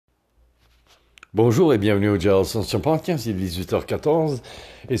Bonjour et bienvenue au Jazz sur Podcast, il est 18h14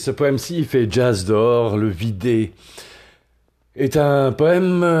 et ce poème-ci il fait jazz dehors, le vidé est un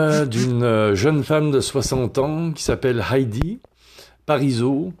poème d'une jeune femme de 60 ans qui s'appelle Heidi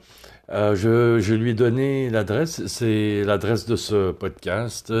Parizeau. Je lui ai donné l'adresse, c'est l'adresse de ce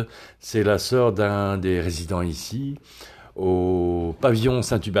podcast, c'est la sœur d'un des résidents ici au pavillon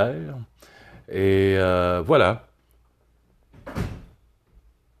Saint-Hubert et voilà,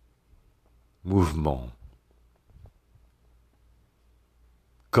 mouvement.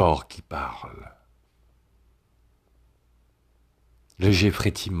 Corps qui parle. Léger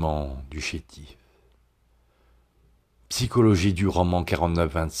frétillement du chétif. Psychologie du roman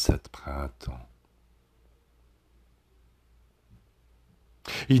 49-27 printemps.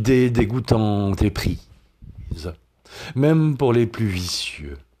 Idée dégoûtante et prise, même pour les plus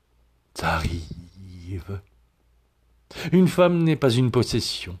vicieux. Ça arrive. Une femme n'est pas une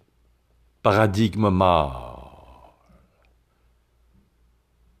possession. Paradigme mâle.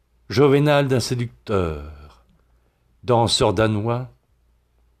 Jovénal d'un séducteur, danseur danois,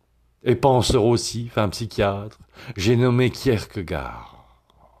 et penseur aussi, fin psychiatre, j'ai nommé Kierkegaard.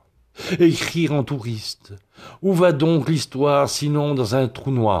 Écrire en touriste, où va donc l'histoire sinon dans un trou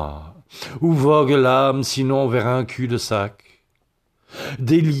noir, où vogue l'âme sinon vers un cul-de-sac.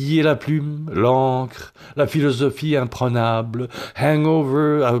 Délier la plume, l'encre, la philosophie imprenable,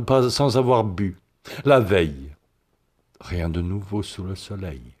 hangover sans avoir bu, la veille, rien de nouveau sous le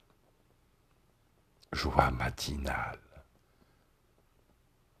soleil. Joie matinale.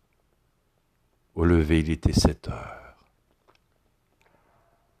 Au lever, il était 7 heures.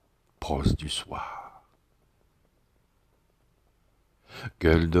 Prose du soir.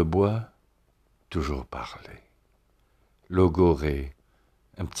 Gueule de bois, toujours parler. Logoré,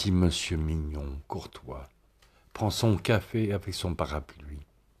 un petit monsieur mignon, courtois, prend son café avec son parapluie.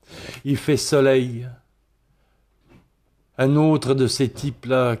 Il fait soleil. Un autre de ces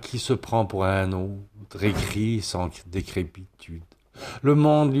types-là qui se prend pour un autre, écrit sans décrépitude. Le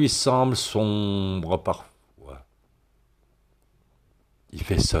monde lui semble sombre parfois. Il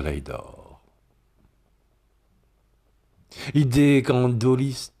fait soleil dehors. Idée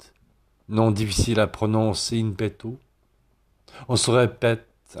candoliste, non difficile à prononcer in petto. On se répète,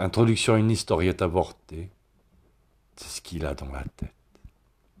 introduction à une historiette avortée. C'est ce qu'il a dans la tête.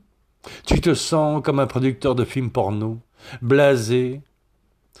 Tu te sens comme un producteur de films porno, blasé.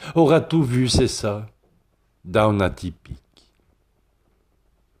 Aura tout vu, c'est ça. Down atypique.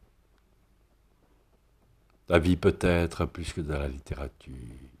 La vie peut-être plus que de la littérature.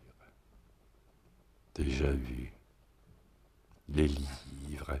 Déjà vu. Les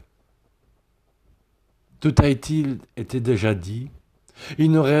livres. Tout a-t-il été déjà dit?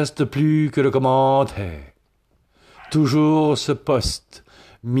 Il ne reste plus que le commentaire. Toujours ce poste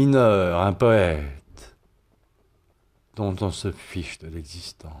mineur, un poète, dont on se fiche de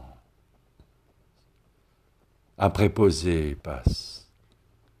l'existence. Un préposé passe,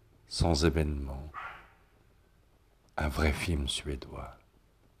 sans événement, un vrai film suédois.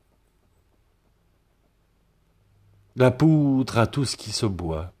 La poutre à tout ce qui se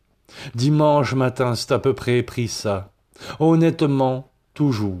boit. Dimanche matin, c'est à peu près pris ça. Honnêtement,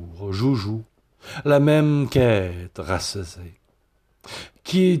 toujours, joujou, la même quête rassasiée.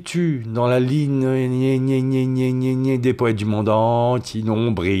 Qui es-tu dans la ligne des poètes du monde entier?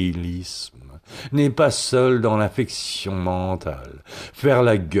 Nombrilisme n'est pas seul dans l'affection mentale. Faire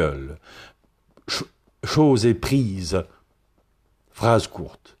la gueule, chose est prise, phrase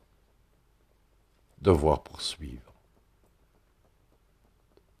courte, devoir poursuivre.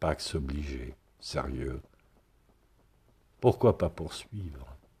 Pax obligé, sérieux. Pourquoi pas poursuivre?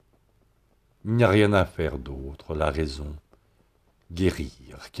 Il n'y a rien à faire d'autre, la raison.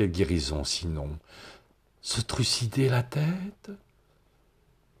 Guérir, quelle guérison sinon? Se trucider la tête?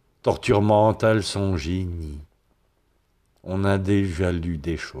 Torture mentale son génie. On a déjà lu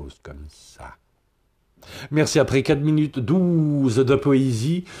des choses comme ça. Merci, après 4 minutes 12 de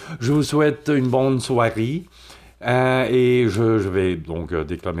poésie, je vous souhaite une bonne soirée. Et je vais donc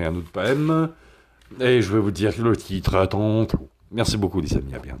déclamer un autre poème. Et je vais vous dire le titre à tantôt. Merci beaucoup les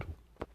amis, à bientôt.